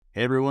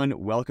Hey everyone,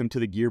 welcome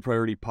to the Gear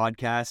Priority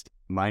Podcast.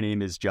 My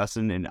name is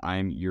Justin and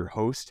I'm your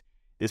host.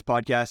 This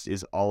podcast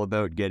is all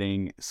about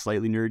getting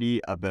slightly nerdy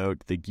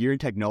about the gear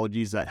and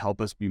technologies that help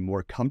us be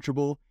more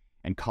comfortable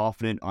and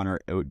confident on our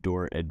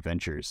outdoor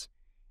adventures.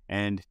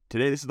 And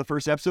today this is the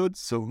first episode,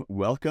 so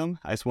welcome.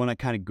 I just want to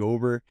kind of go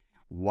over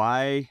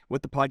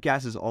what the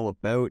podcast is all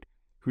about,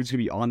 who's going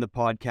to be on the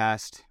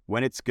podcast,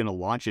 when it's going to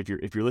launch. If you're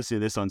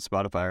listening to this on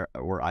Spotify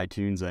or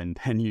iTunes and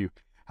then you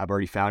have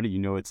already found it, you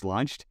know it's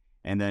launched.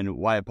 And then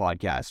why a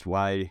podcast?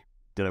 Why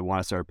did I want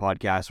to start a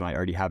podcast when I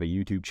already have a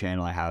YouTube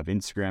channel? I have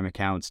Instagram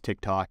accounts,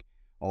 TikTok,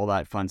 all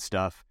that fun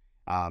stuff.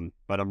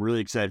 But I'm really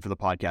excited for the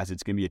podcast.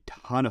 It's going to be a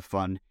ton of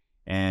fun.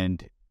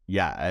 And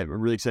yeah, I'm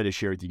really excited to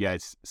share with you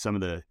guys some of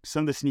the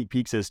sneak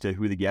peeks as to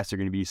who the guests are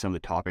going to be, some of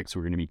the topics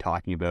we're going to be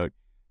talking about.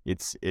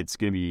 It's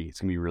going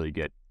to be really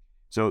good.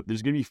 So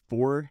there's going to be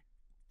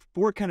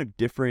four kind of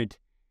different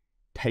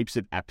types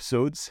of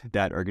episodes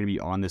that are going to be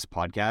on this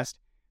podcast.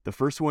 The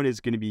first one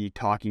is going to be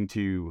talking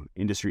to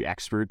industry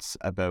experts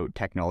about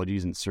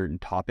technologies and certain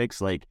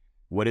topics, like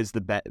what is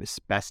the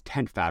best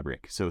tent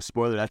fabric. So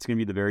spoiler, that's going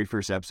to be the very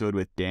first episode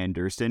with Dan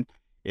Durston.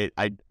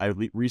 I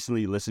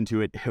recently listened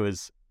to it. It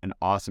was an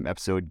awesome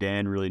episode.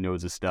 Dan really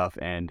knows his stuff,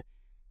 and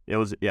it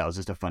was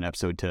just a fun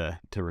episode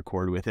to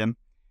record with him,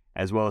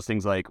 as well as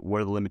things like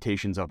what are the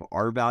limitations of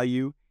our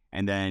value,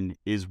 and then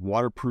is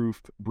waterproof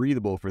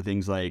breathable for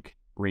things like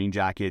rain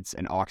jackets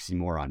and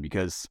oxymoron,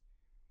 because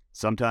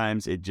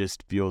sometimes it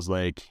just feels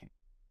like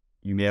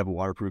you may have a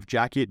waterproof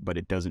jacket, but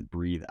it doesn't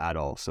breathe at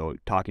all. So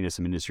talking to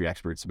some industry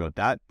experts about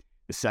that.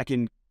 The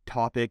second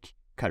topic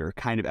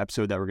kind of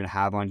episode that we're going to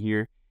have on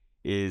here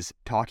is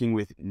talking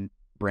with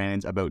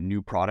brands about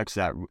new products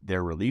that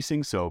they're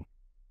releasing. So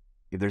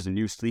if there's a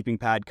new sleeping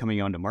pad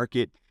coming onto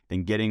market,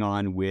 then getting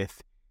on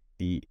with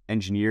the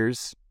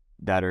engineers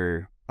that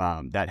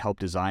help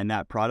design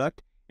that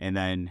product, and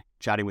then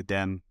chatting with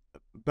them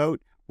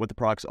about what the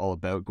product's all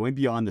about, going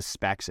beyond the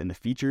specs and the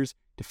features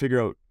to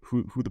figure out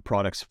who the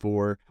product's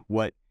for,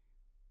 what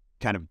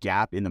kind of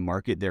gap in the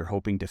market they're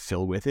hoping to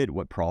fill with it,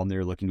 what problem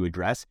they're looking to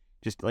address.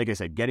 Just like I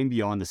said, getting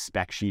beyond the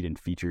spec sheet and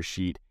feature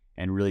sheet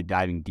and really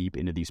diving deep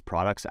into these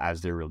products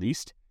as they're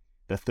released.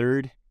 The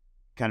third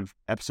kind of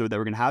episode that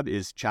we're going to have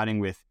is chatting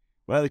with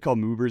what I like to call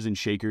movers and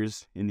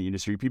shakers in the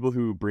industry, people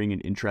who bring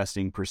an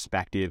interesting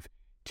perspective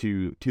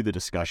to the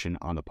discussion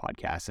on the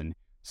podcast. And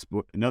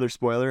another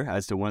spoiler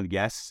as to one of the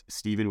guests,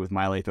 Steven with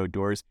My Life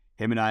Outdoors,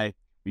 him and I,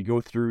 we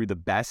go through the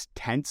best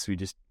tents,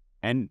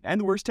 and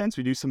the worst tents.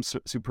 We do some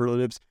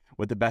superlatives,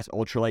 what the best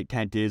ultralight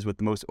tent is, what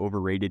the most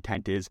overrated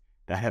tent is.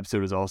 That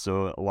episode is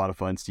also a lot of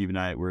fun. Steve and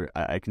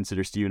I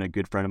consider Steven a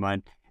good friend of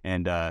mine,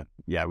 and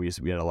we had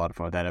a lot of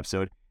fun with that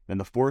episode. Then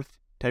the fourth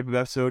type of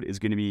episode is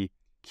going to be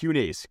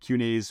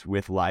Q&As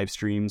with live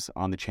streams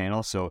on the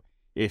channel. So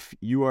if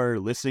you are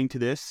listening to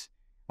this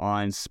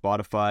on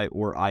Spotify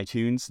or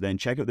iTunes, then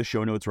check out the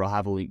show notes where I'll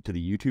have a link to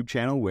the YouTube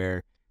channel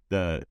where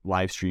the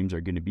live streams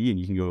are going to be, and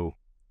you can go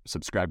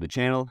subscribe to the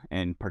channel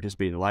and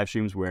participate in the live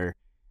streams where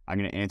I'm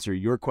going to answer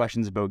your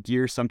questions about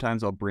gear.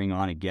 Sometimes I'll bring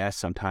on a guest,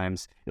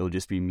 sometimes it'll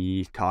just be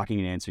me talking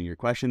and answering your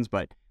questions,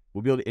 but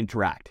we'll be able to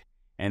interact.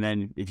 And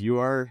then if you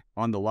are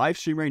on the live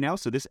stream right now,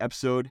 so this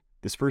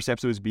first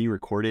episode is being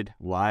recorded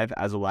live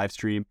as a live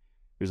stream.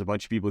 There's a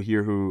bunch of people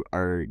here who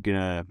are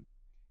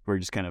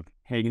just kind of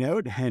hanging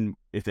out, and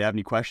if they have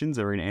any questions,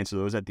 we're going to answer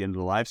those at the end of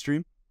the live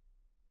stream.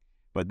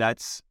 But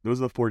those are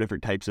the four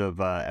different types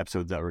of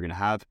episodes that we're going to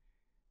have.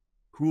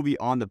 Who will be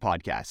on the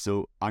podcast?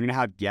 So I'm going to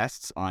have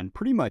guests on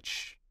pretty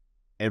much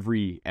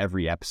every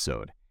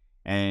episode,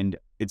 and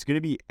it's going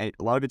to be a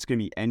lot of it's going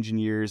to be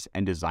engineers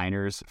and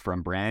designers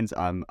from brands.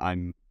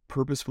 I'm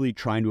purposefully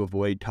trying to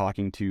avoid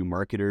talking to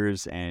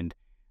marketers and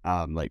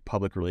like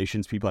public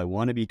relations people. I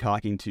want to be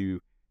talking to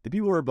the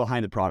people who are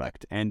behind the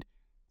product, and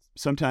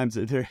sometimes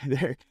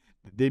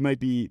they might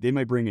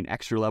bring an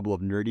extra level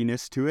of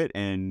nerdiness to it,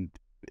 and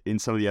in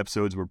some of the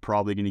episodes we're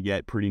probably going to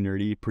get pretty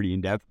nerdy, pretty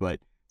in depth. But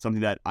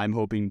something that I'm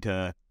hoping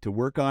to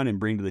work on and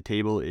bring to the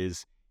table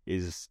is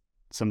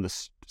some of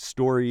the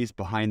stories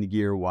behind the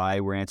gear, why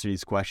we're answering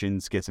these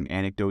questions, get some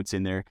anecdotes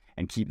in there,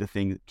 and keep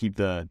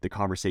the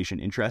conversation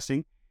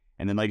interesting.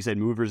 And then, like I said,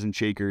 movers and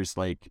shakers,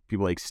 like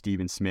people like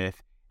Steven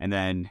Smith, and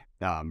then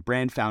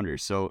brand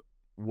founders. So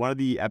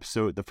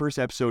the first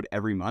episode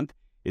every month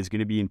is going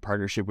to be in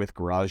partnership with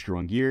Garage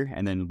Grown Gear,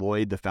 and then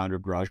Lloyd, the founder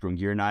of Garage Grown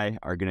Gear, and I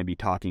are going to be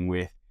talking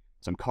with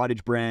some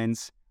cottage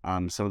brands,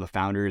 some of the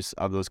founders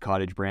of those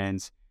cottage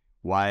brands,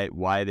 why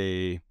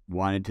they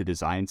wanted to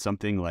design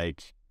something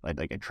like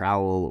a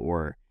trowel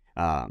or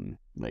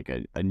like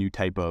a new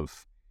type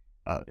of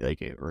or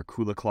a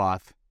Kula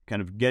cloth,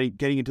 kind of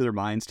getting into their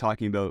minds,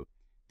 talking about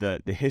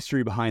the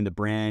history behind the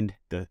brand,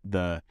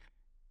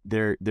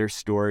 their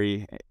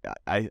story.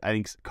 I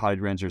think cottage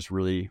brands are just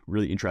really,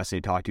 really interesting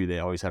to talk to. They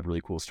always have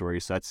really cool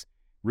stories. So that's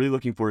really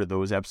looking forward to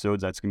those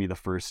episodes. That's going to be the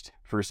first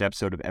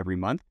episode of every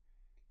month.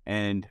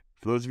 And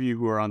for those of you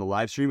who are on the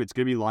live stream, it's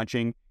going to be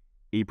launching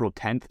April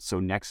 10th,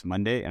 so next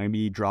Monday. And I'm going to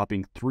be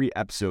dropping 3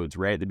 episodes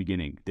right at the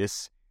beginning.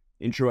 This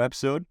intro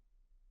episode,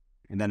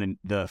 and then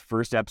the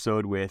first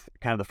episode with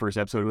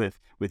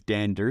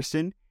Dan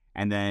Durston,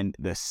 and then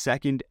the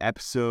second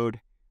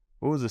episode.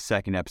 What was the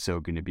second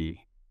episode going to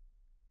be?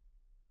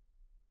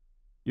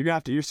 You're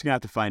just gonna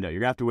have to find out. You're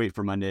gonna have to wait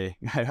for Monday.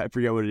 I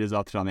forget what it is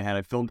off the top of my head.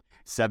 I filmed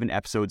 7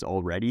 episodes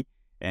already,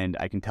 and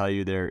I can tell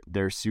you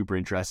they're super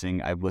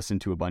interesting. I've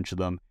listened to a bunch of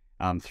them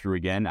through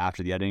again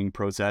after the editing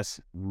process.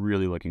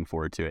 Really looking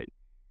forward to it.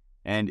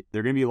 And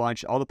they're going to be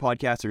launched. All the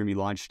podcasts are going to be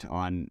launched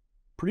on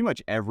pretty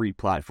much every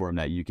platform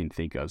that you can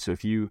think of. So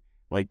if you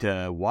like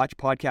to watch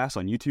podcasts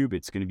on YouTube,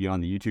 it's going to be on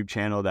the YouTube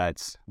channel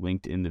that's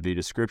linked in the video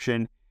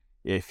description.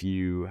 If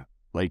you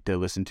like to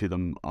listen to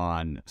them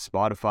on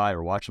Spotify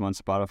or watch them on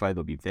Spotify,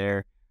 they'll be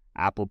there.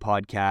 Apple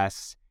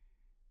Podcasts,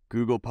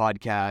 Google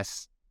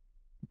Podcasts,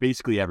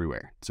 basically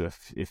everywhere. So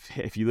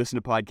if you listen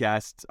to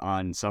podcasts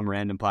on some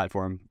random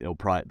platform, they'll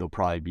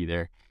probably be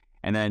there.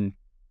 And then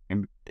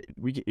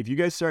if you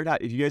guys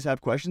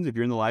have questions, if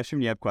you're in the live stream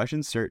and you have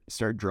questions,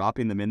 start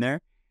dropping them in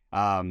there.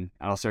 And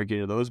I'll start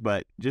getting to those.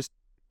 But I just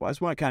want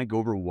to kind of go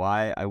over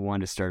why I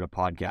wanted to start a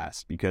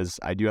podcast, because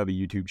I do have a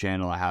YouTube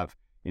channel. I have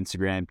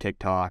Instagram,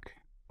 TikTok,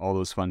 all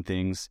those fun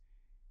things.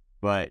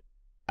 But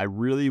I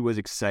really was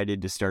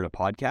excited to start a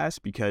podcast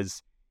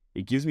because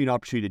it gives me an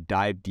opportunity to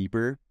dive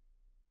deeper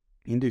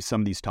into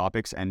some of these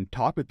topics and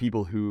talk with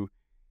people who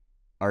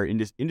are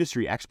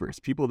industry experts,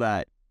 people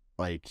that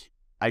like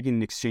I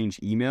can exchange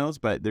emails,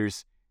 but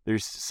there's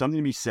something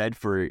to be said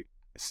for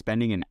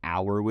spending an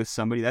hour with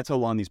somebody. That's how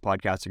long these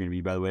podcasts are going to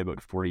be, by the way,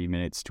 about 40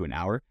 minutes to an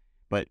hour.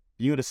 But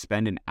being able to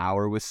spend an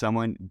hour with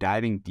someone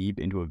diving deep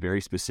into a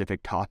very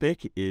specific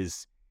topic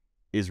is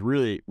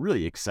really,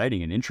 really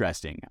exciting and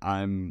interesting.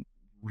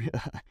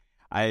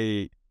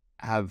 I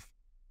have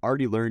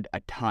already learned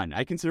a ton.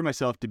 I consider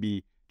myself to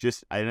be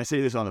and I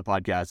say this on the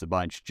podcast a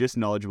bunch, just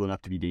knowledgeable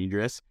enough to be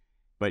dangerous.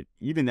 But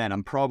even then,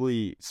 I'm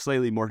probably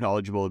slightly more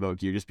knowledgeable about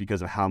gear just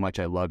because of how much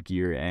I love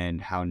gear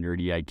and how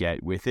nerdy I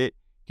get with it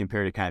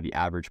compared to kind of the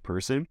average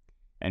person.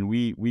 And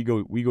we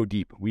go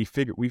deep. We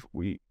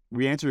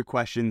answer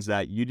questions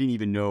that you didn't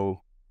even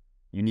know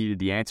you needed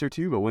the answer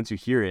to, but once you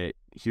hear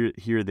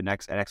the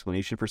next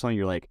explanation for something,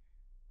 you're like,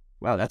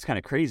 wow, that's kind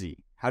of crazy.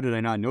 How did I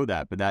not know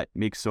that? But that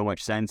makes so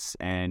much sense,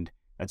 and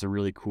that's a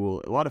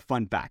lot of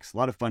fun facts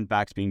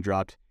being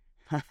dropped.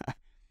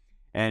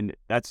 And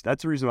that's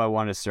the reason why I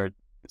wanted to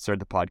start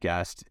the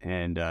podcast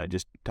and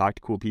just talk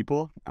to cool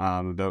people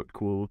about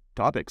cool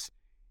topics.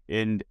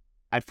 And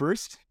at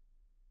first,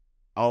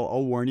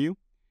 I'll warn you,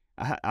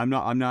 I'm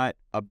not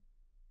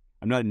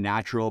a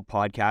natural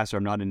podcaster.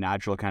 I'm not a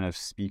natural kind of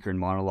speaker and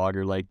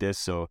monologuer like this.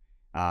 So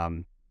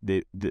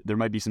there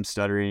might be some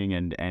stuttering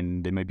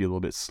and they might be a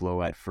little bit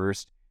slow at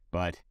first,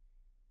 but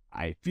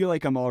I feel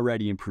like I'm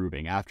already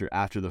improving after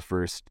the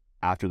first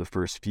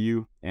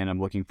few, and I'm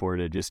looking forward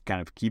to just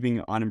kind of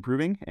keeping on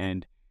improving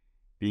and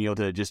being able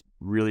to just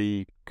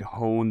really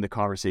hone the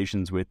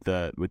conversations with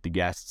the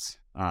guests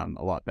a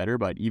lot better.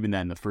 But even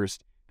then, the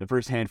first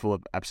handful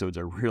of episodes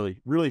are really,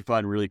 really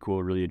fun, really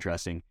cool, really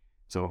interesting.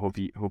 So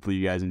hopefully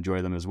you guys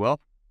enjoy them as well.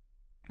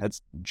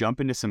 Let's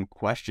jump into some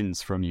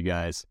questions from you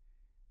guys.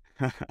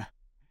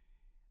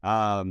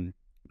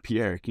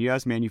 Pierre, can you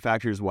ask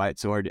manufacturers why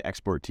it's so hard to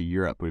export to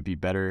Europe? Would it be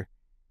better?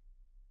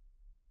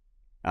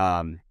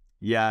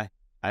 Yeah,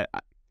 I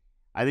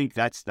think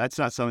that's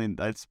not something,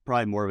 that's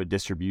probably more of a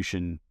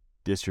distribution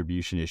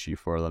issue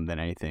for them than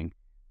anything.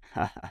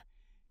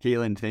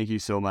 Caitlin, thank you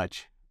so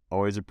much.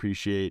 Always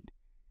appreciate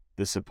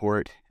the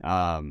support.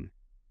 So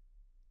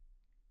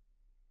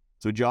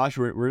Josh,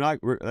 I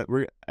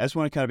just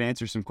want to kind of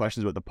answer some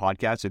questions about the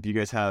podcast. So if you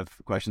guys have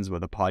questions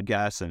about the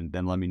podcast, and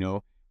then let me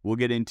know. We'll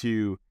get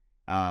into,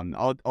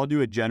 I'll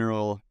do a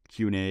general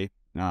Q&A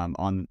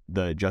on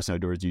the Justin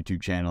Outdoors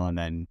YouTube channel, and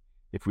then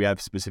if we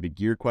have specific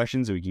gear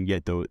questions, we can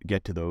get to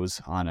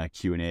those on a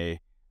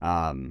Q&A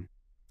on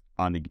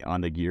the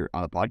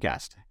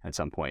podcast at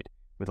some point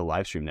with a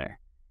live stream there.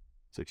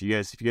 So if you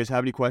guys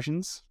have any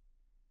questions,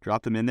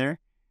 drop them in there.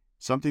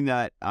 Something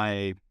that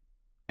I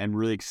am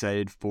really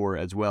excited for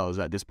as well is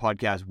that this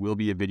podcast will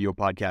be a video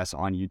podcast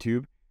on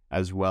YouTube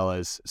as well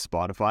as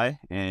Spotify,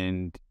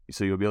 and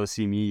so you'll be able to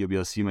see me, you'll be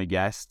able to see my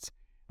guests,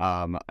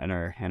 and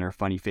our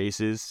funny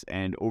faces.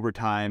 And over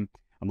time,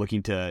 I'm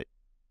looking to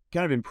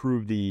kind of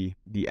improve the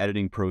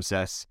editing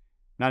process,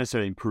 not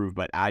necessarily improve,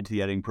 but add to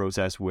the editing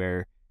process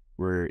where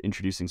we're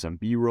introducing some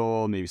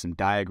B-roll, maybe some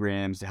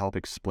diagrams to help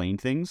explain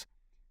things.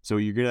 So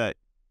you're gonna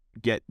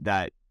get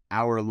that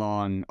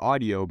hour-long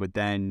audio, but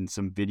then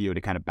some video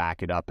to kind of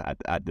back it up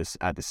at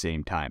the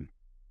same time.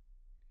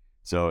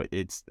 So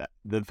it's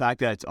the fact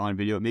that it's on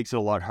video, it makes it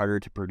a lot harder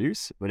to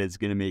produce, but it's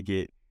gonna make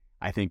it,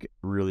 I think,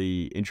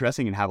 really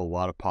interesting and have a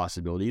lot of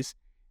possibilities.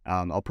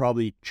 I'll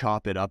probably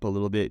chop it up a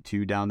little bit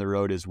too down the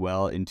road as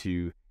well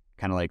into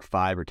kind of like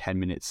 5 or 10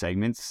 minute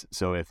segments.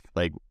 So if,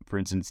 like, for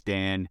instance,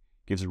 Dan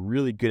gives a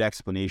really good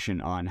explanation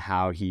on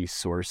how he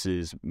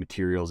sources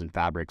materials and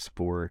fabrics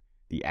for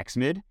the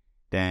X-Mid,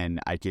 then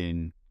I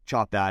can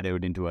chop that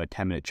out into a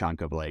 10-minute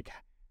chunk of like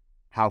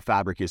how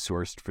fabric is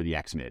sourced for the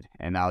X-Mid,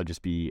 and that'll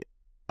just be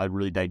a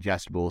really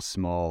digestible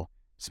small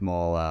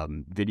small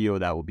video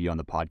that will be on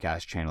the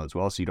podcast channel as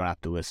well. So you don't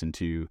have to listen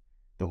to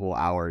the whole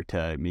hour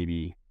to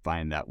maybe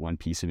find that one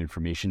piece of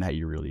information that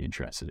you're really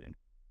interested in.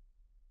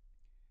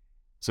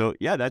 So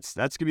yeah, that's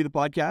going to be the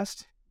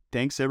podcast.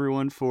 Thanks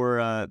everyone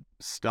for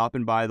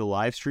stopping by the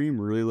live stream.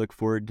 Really look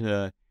forward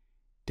to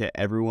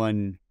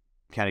everyone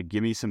kind of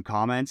give me some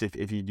comments.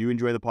 If you do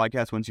enjoy the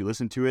podcast, once you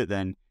listen to it,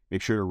 then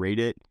make sure to rate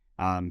it.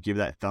 Give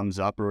that thumbs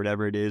up or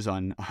whatever it is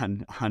on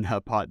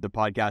the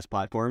podcast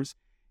platforms.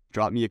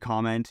 Drop me a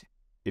comment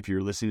if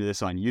you're listening to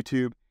this on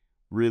YouTube.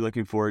 Really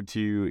looking forward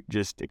to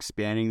just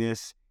expanding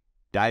this,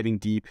 diving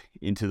deep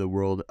into the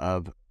world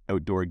of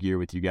outdoor gear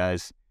with you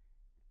guys.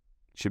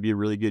 Should be a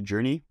really good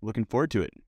journey. Looking forward to it.